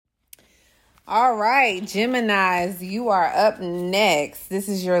All right, Geminis, you are up next. This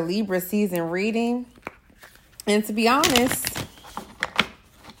is your Libra season reading. And to be honest,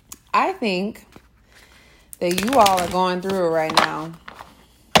 I think that you all are going through it right now.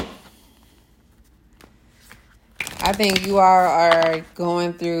 I think you all are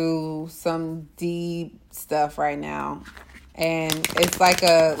going through some deep stuff right now. And it's like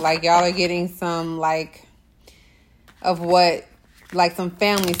y'all are getting some some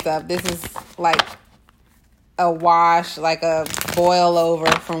family stuff. This is like a wash, like a boil over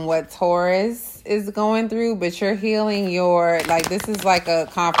from what Taurus is going through, but you're healing this is like a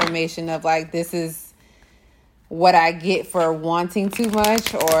confirmation of this is what I get for wanting too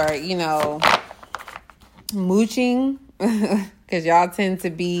much or, mooching, because y'all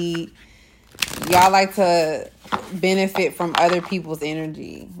like to benefit from other people's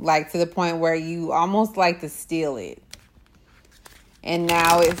energy, to the point where you almost like to steal it. And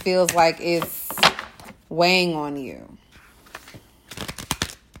now it feels like it's weighing on you.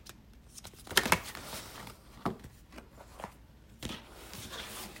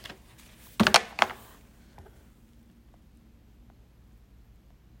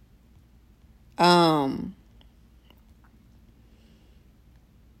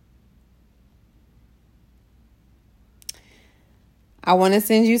 I want to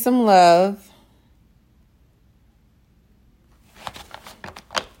send you some love.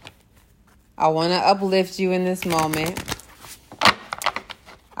 I want to uplift you in this moment.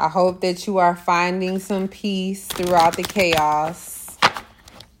 I hope that you are finding some peace throughout the chaos.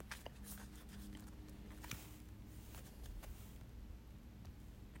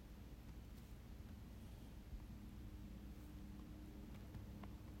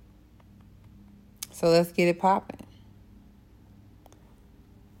 So let's get it popping.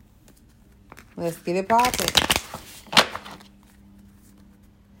 Let's get it popping.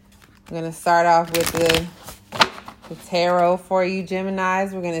 I'm going to start off with the tarot for you,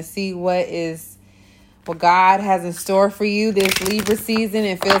 Geminis. We're going to see what God has in store for you this Libra season.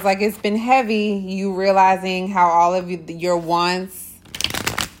 It feels like it's been heavy. You realizing how all of your wants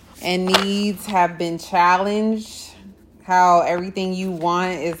and needs have been challenged. How everything you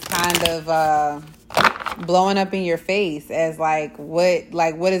want is kind of blowing up in your face as what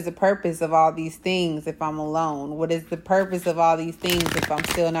is the purpose of all these things if I'm alone? What is the purpose of all these things if I'm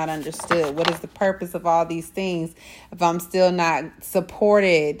still not understood? What is the purpose of all these things if I'm still not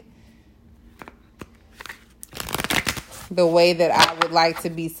supported the way that I would like to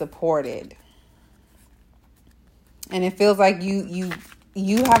be supported? And it feels like you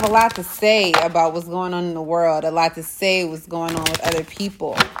have a lot to say about what's going on in the world, a lot to say what's going on with other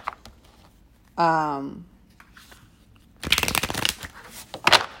people.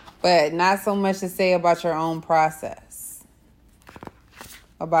 But not so much to say about your own process,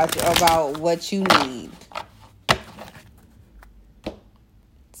 about what you need.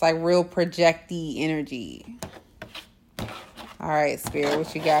 It's like real projecty energy. All right, Spirit,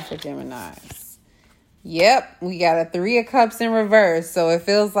 what you got for Geminis? Yep, we got a 3 of Cups in reverse. So it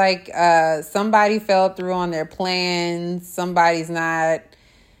feels like somebody fell through on their plans. Somebody's not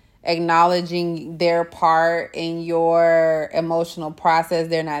acknowledging their part in your emotional process.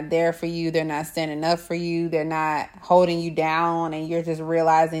 They're not there for you. They're not standing up for you. They're not holding you down. And you're just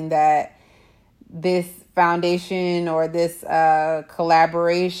realizing that this foundation or this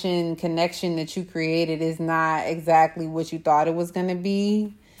collaboration connection that you created is not exactly what you thought it was going to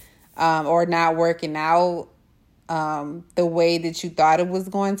be, or not working out the way that you thought it was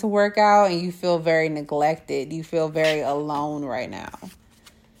going to work out. And you feel very neglected. You feel very alone right now.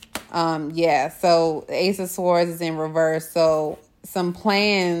 So the Ace of Swords is in reverse. So some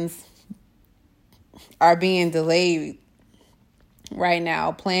plans are being delayed right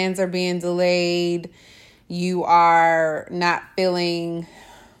now. Plans are being delayed. You are not feeling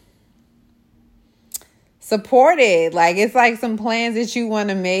supported. It's like some plans that you want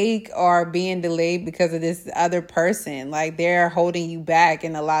to make are being delayed because of this other person. They're holding you back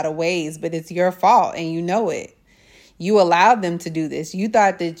in a lot of ways, but it's your fault and you know it. You allowed them to do this. You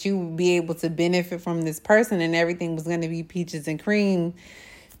thought that you would be able to benefit from this person and everything was going to be peaches and cream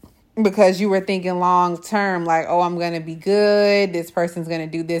because you were thinking long term, I'm going to be good. This person's going to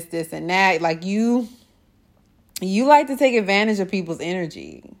do this, this, and that. You like to take advantage of people's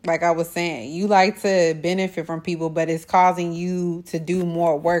energy. Like I was saying, you like to benefit from people, but it's causing you to do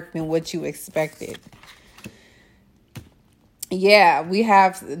more work than what you expected. Yeah, we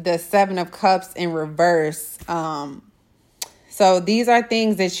have the 7 of Cups in reverse. So these are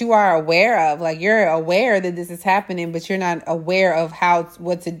things that you are aware of. You're aware that this is happening, but you're not aware of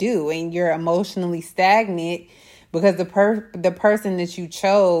what to do. And you're emotionally stagnant because the person that you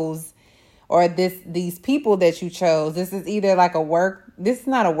chose or these people that you chose. This is either like this is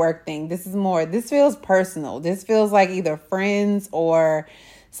not a work thing. This feels personal. This feels like either friends or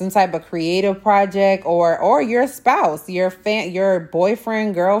some type of creative project, or your spouse, your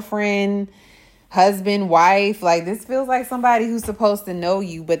boyfriend, girlfriend, husband, wife. Like, this feels like somebody who's supposed to know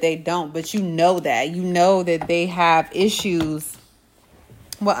you, but they don't. But you know that they have issues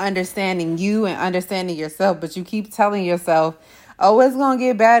with understanding you and understanding yourself. But you keep telling yourself, oh, it's going to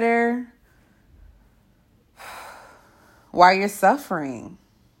get better, while you're suffering.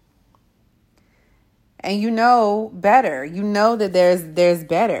 And you know better. You know that there's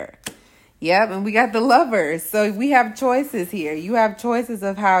better. Yep, and we got the Lovers. So we have choices here. You have choices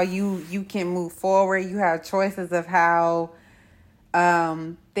of how you can move forward. You have choices of how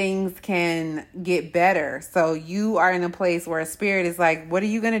things can get better. So you are in a place where Spirit is like, what are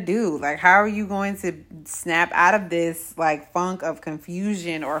you going to do? Like, how are you going to snap out of this like funk of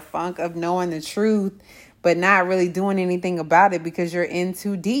confusion or funk of knowing the truth, but not really doing anything about it because you're in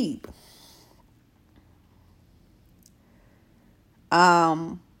too deep?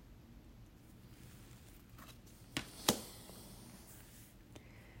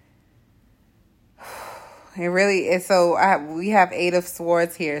 It really is. So we have 8 of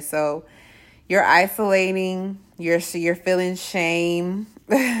Swords here. So you're isolating. You're feeling shame.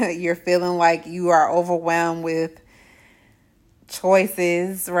 You're feeling like you are overwhelmed with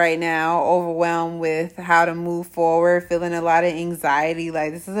choices right now. Overwhelmed with how to move forward. Feeling a lot of anxiety.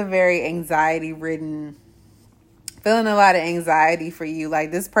 Like, this is a very anxiety-ridden. Feeling a lot of anxiety for you.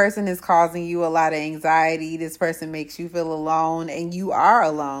 Like, this person is causing you a lot of anxiety. This person makes you feel alone, and you are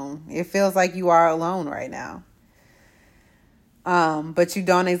alone. It feels like you are alone right now. But you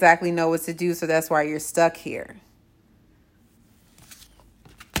don't exactly know what to do, so that's why you're stuck here.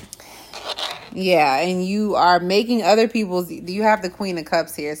 Yeah, and you are making other people's... You have the Queen of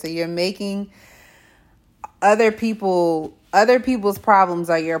Cups here, so you're making other people's problems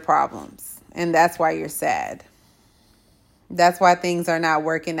are your problems, and that's why you're sad. That's why things are not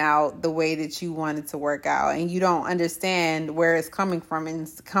working out the way that you wanted to work out. And you don't understand where it's coming from. And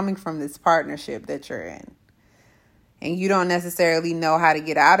it's coming from this partnership that you're in. And you don't necessarily know how to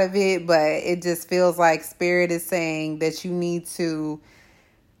get out of it. But it just feels like Spirit is saying that you need to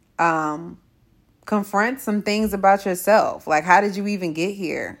confront some things about yourself. Like, how did you even get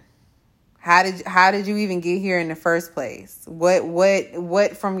here? How did you even get here in the first place?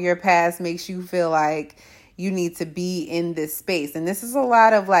 What from your past makes you feel like you need to be in this space? And this is a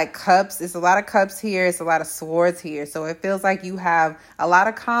lot of like cups. It's a lot of cups here. It's a lot of swords here. So it feels like you have a lot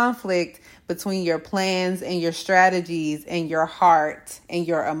of conflict between your plans and your strategies and your heart and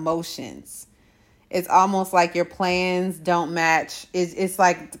your emotions. It's almost like your plans don't match. It's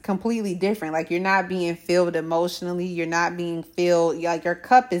like completely different. Like, you're not being filled emotionally. You're not being filled. Like, your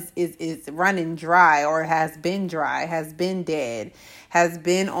cup is running dry, or has been dry, has been dead, has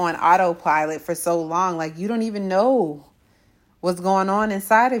been on autopilot for so long. Like, you don't even know what's going on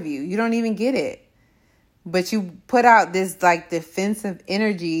inside of you. You don't even get it. But you put out this like defensive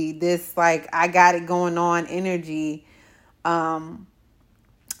energy, this like, I got it going on energy.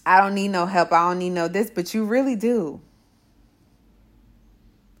 I don't need no help. I don't need no this, but you really do.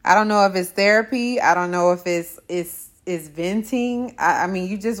 I don't know if it's therapy. I don't know if it's venting. I mean,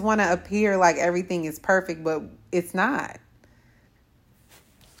 you just want to appear like everything is perfect, but it's not.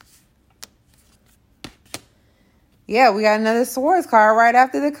 Yeah, we got another Swords card right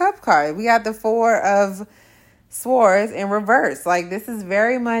after the Cup card. We got the 4 of Swords in reverse. Like, this is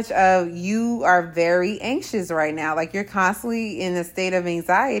very much you are very anxious right now. Like, you're constantly in a state of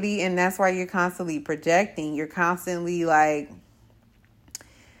anxiety, and that's why you're constantly projecting. You're constantly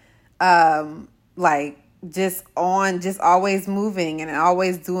just always moving and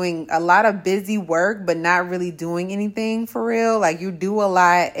always doing a lot of busy work, but not really doing anything for real. Like, you do a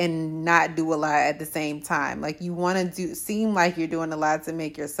lot and not do a lot at the same time. Like, you want to seem like you're doing a lot to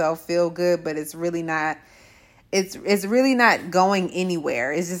make yourself feel good, but it's really not. It's really not going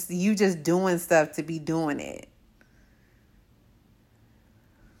anywhere. It's just you just doing stuff to be doing it.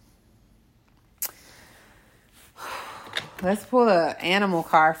 Let's pull an animal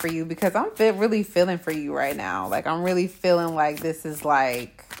card for you, because I'm really feeling for you right now. Like, I'm really feeling like this is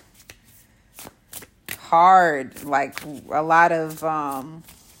like hard, like a lot of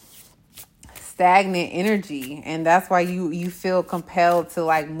stagnant energy, and that's why you feel compelled to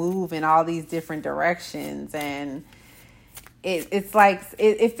like move in all these different directions. And it's like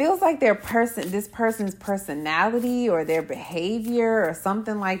it feels like this person's personality or their behavior or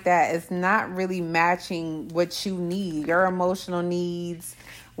something like that is not really matching what you need, your emotional needs,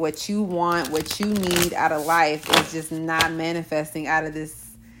 what you want, what you need out of life is just not manifesting out of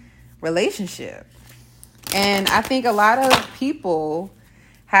this relationship. And I think a lot of people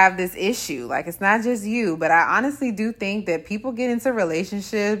have this issue. Like, it's not just you, but I honestly do think that people get into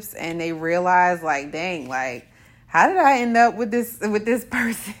relationships and they realize, like, dang, like, how did I end up with this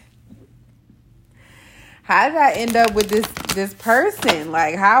person? How did I end up with this person?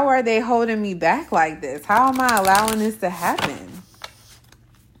 Like, how are they holding me back like this? How am I allowing this to happen?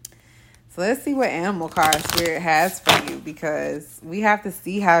 So let's see what animal card Spirit has for you, because we have to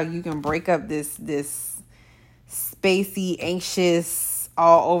see how you can break up this spacey, anxious,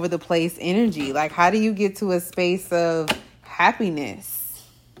 all over the place energy. Like, how do you get to a space of happiness?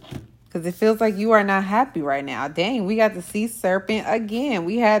 Because it feels like you are not happy right now. Dang, we got the sea serpent again.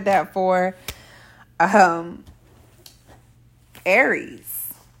 We had that for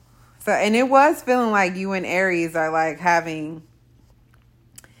Aries. So, and it was feeling like you and Aries are like having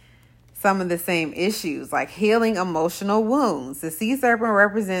some of the same issues, like healing emotional wounds. The sea serpent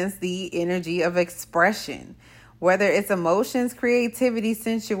represents the energy of expression. Whether it's emotions, creativity,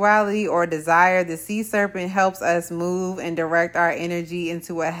 sensuality, or desire, the sea serpent helps us move and direct our energy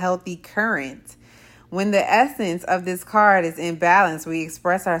into a healthy current. When the essence of this card is in balance, we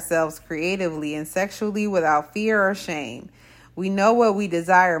express ourselves creatively and sexually without fear or shame. We know what we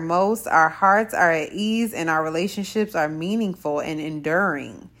desire most, our hearts are at ease, and our relationships are meaningful and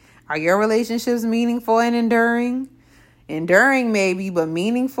enduring. Are your relationships meaningful and enduring? Enduring maybe, but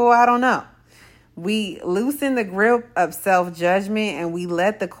meaningful, I don't know. We loosen the grip of self-judgment and we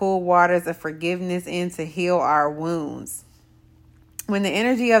let the cool waters of forgiveness in to heal our wounds. When the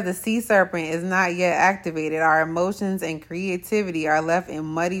energy of the sea serpent is not yet activated, our emotions and creativity are left in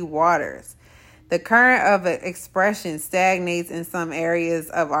muddy waters. The current of expression stagnates in some areas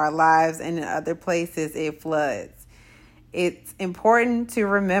of our lives, and in other places it floods. It's important to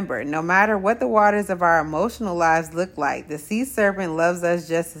remember, no matter what the waters of our emotional lives look like, the sea serpent loves us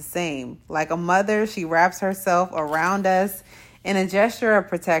just the same. Like a mother, she wraps herself around us in a gesture of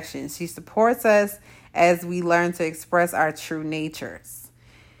protection. She supports us as we learn to express our true natures.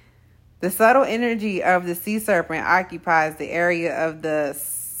 The subtle energy of the sea serpent occupies the area of the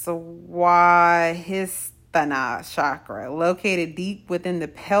Swadhisthana chakra, located deep within the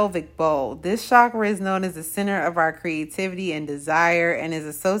pelvic bowl. This chakra is known as the center of our creativity and desire and is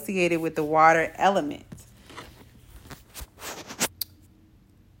associated with the water element.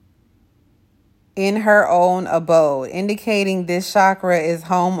 In her own abode, indicating this chakra is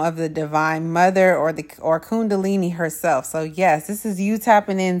home of the divine mother or Kundalini herself. So yes, this is you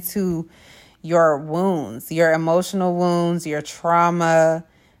tapping into your wounds, your emotional wounds, your trauma.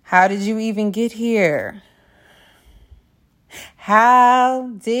 How did you even get here? How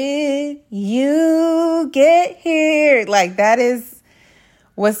did you get here? Like, that is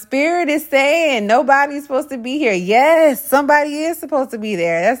what Spirit is saying. Nobody's supposed to be here. Yes, somebody is supposed to be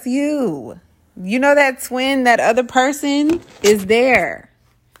there. That's you. You know, that twin, that other person is there.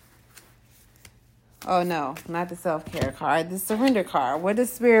 Oh, no, not the self-care card. The surrender card. What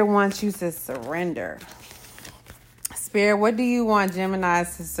does Spirit want you to surrender? Spirit, what do you want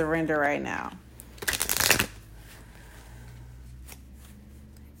Geminis to surrender right now?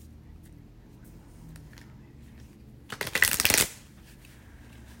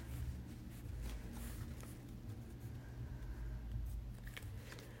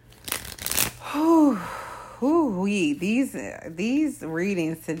 These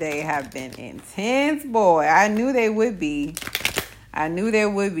readings today have been intense, boy. I knew they would be.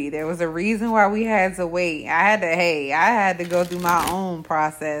 There was a reason why we had to wait. I had to go through my own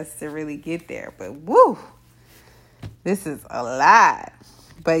process to really get there. But woo, this is a lot.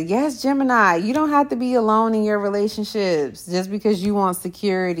 But yes, Gemini, you don't have to be alone in your relationships just because you want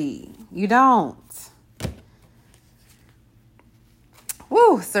security. You don't.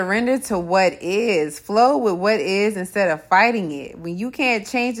 Woo, surrender to what is. Flow with what is instead of fighting it. When you can't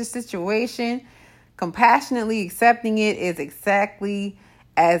change the situation, compassionately accepting it exactly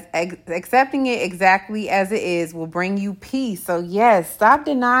as it is will bring you peace. So yes, stop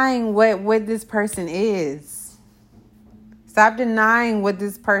denying what this person is. Stop denying what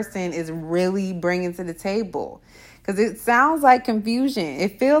this person is really bringing to the table. Because it sounds like confusion.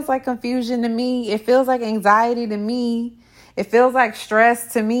 It feels like confusion to me. It feels like anxiety to me. It feels like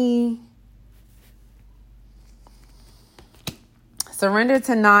stress to me. Surrender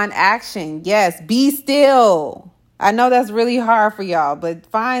to non-action. Yes, be still. I know that's really hard for y'all, but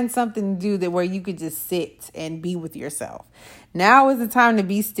find something to do where you could just sit and be with yourself. Now is the time to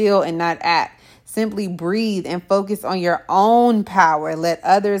be still and not act. Simply breathe and focus on your own power. Let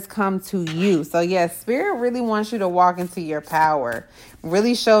others come to you. So yes, Spirit really wants you to walk into your power.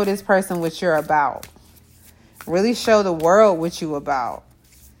 Really show this person what you're about. Really show the world what you about.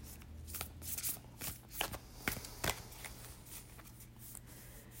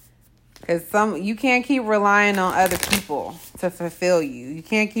 Because you can't keep relying on other people to fulfill you. You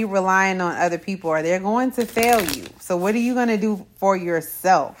can't keep relying on other people or they're going to fail you. So what are you going to do for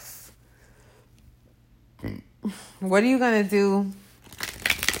yourself? What are you going to do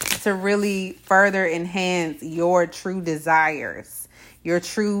to really further enhance your true desires, your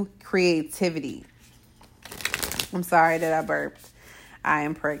true creativity? I'm sorry that I burped. I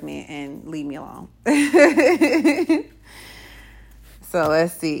am pregnant and leave me alone. So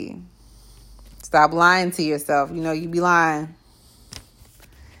let's see. Stop lying to yourself. You know you be lying.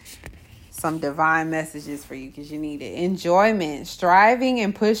 Some divine messages for you because you need it. Enjoyment. Striving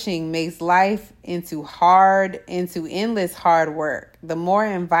and pushing makes life into endless hard work. The more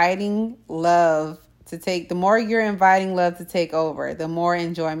you're inviting love to take over, the more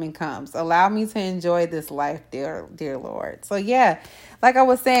enjoyment comes. Allow me to enjoy this life, dear Lord. So yeah, like I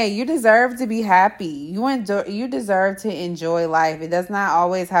was saying, you deserve to be happy. You deserve to enjoy life. It does not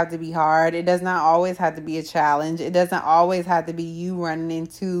always have to be hard. It does not always have to be a challenge. It doesn't always have to be you running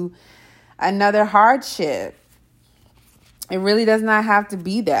into another hardship. It really does not have to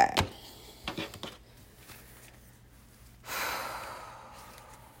be that.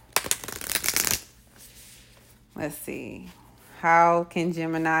 Let's see. How can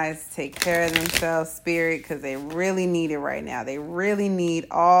Geminis take care of themselves, Spirit? Because they really need it right now. They really need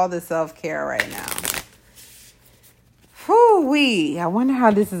all the self-care right now. Whoo-wee. I wonder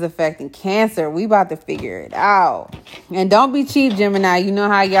how this is affecting Cancer. We about to figure it out. And don't be cheap, Gemini. You know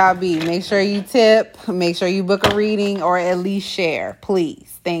how y'all be. Make sure you tip. Make sure you book a reading or at least share.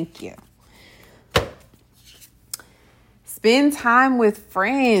 Please. Thank you. Spend time with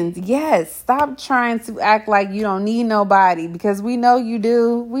friends. Yes. Stop trying to act like you don't need nobody because we know you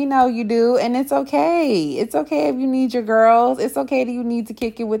do. We know you do. And it's okay. It's okay if you need your girls. It's okay that you need to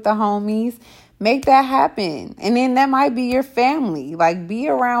kick it with the homies. Make that happen. And then that might be your family. Like, be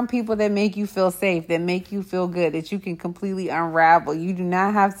around people that make you feel safe, that make you feel good, that you can completely unravel. You do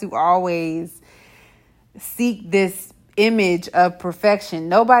not have to always seek this image of perfection.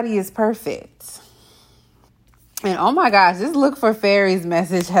 Nobody is perfect. And oh my gosh, this look for fairies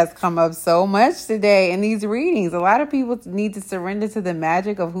message has come up so much today in these readings. A lot of people need to surrender to the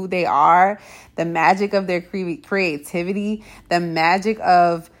magic of who they are, the magic of their creativity, the magic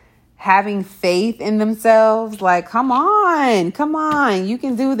of having faith in themselves. Like, come on. You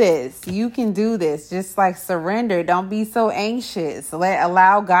can do this. You can do this. Just like surrender. Don't be so anxious.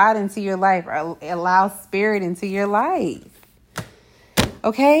 Allow God into your life. Or allow spirit into your life.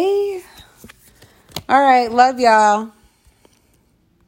 Okay? All right. Love y'all.